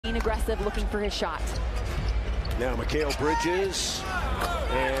being aggressive, looking for his shot. Now Mikal Bridges,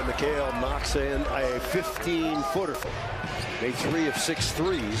 and Mikal knocks in a 15-footer. Made 3 of 6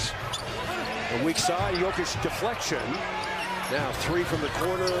 threes. A weak side, Jokic deflection. Now 3 from the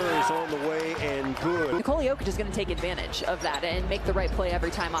corner is on the way and good. Nikola Jokic is going to take advantage of that and make the right play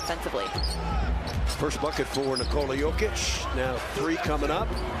every time offensively. First bucket for Nikola Jokic. Now 3 coming up.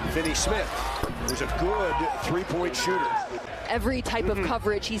 Finney Smith, who's a good three-point shooter. Every type of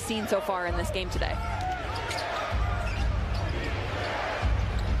coverage he's seen so far in this game today.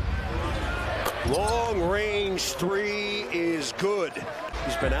 Long-range 3 is good.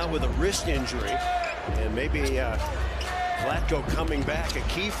 He's been out with a wrist injury, and maybe Vlatko coming back, a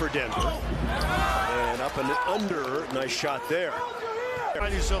key for Denver. And up and under, nice shot there.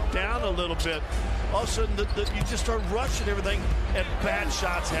 Find yourself down a little bit. All of a sudden, you just start rushing everything, and bad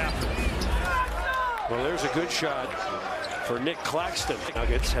shots happen. Well, there's a good shot for Nick Claxton.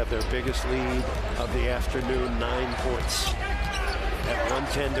 Nuggets have their biggest lead of the afternoon, 9 points. At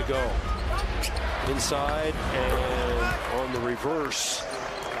 1:10 to go. Inside and on the reverse,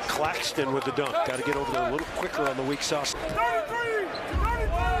 Claxton with the dunk. Got to get over there a little quicker on the weak side.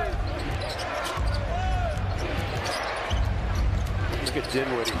 Look at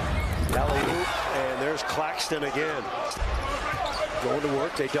Dinwiddie. Alley-oop, and there's Claxton again. Going to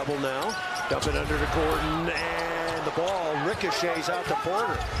work, they double now. Dump it under to Gordon, and the ball ricochets out to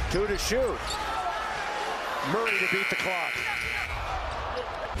Porter. 2 to shoot. Murray to beat the clock.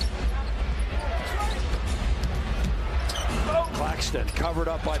 Claxton covered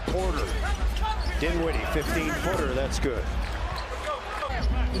up by Porter. Dinwiddie, 15-footer, that's good.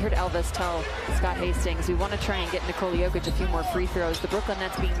 You heard Elvis tell Scott Hastings, we want to try and get Nikola Jokic a few more free throws. The Brooklyn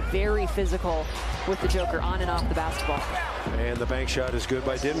Nets being very physical with the Joker on and off the basketball. And the bank shot is good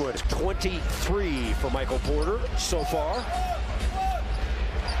by Dinwiddie. 23 for Michael Porter so far.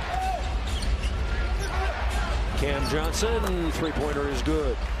 Cam Johnson, three-pointer is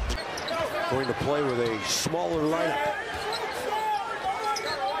good. Going to play with a smaller lineup.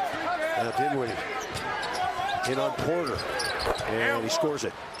 Now Dinwiddie in on Porter, and he scores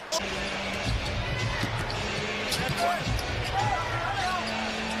it.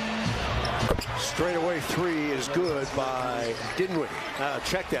 Straightaway 3 is good by Dinwiddie.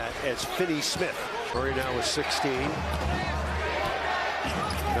 Check that as Finney Smith. Murray now with 16.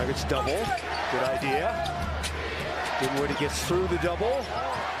 Nuggets double. Good idea. Dinwiddie gets through the double.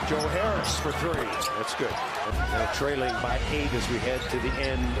 Joe Harris for 3. That's good. Now trailing by 8 as we head to the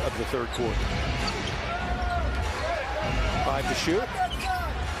end of the third quarter. 5 to shoot.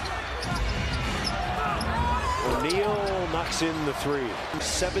 O'Neal knocks in the 3.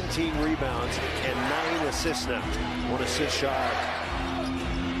 17 rebounds and 9 assists now. 1 assist shy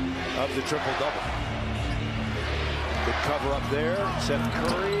of the triple-double. Good cover up there. Seth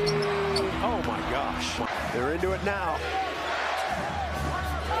Curry. Oh my gosh. They're into it now.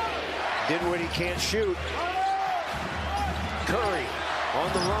 Dinwiddie can't shoot. Curry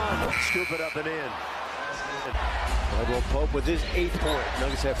on the run. Scoop it up and in. Caldwell Pope with his 8th point.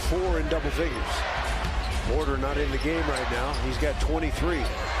 Nuggets have 4 in double figures. Porter not in the game right now. He's got 23.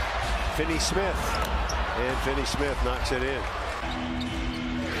 Finney Smith. And Finney Smith knocks it in.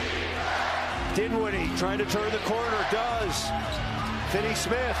 Dinwiddie trying to turn the corner. Does. Finney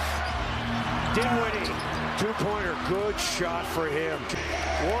Smith. Dinwiddie. 2-pointer. Good shot for him.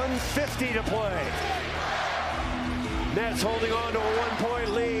 1:50 to play. Nets holding on to a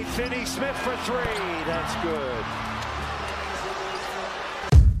 1-point lead. Finney Smith for 3. That's good.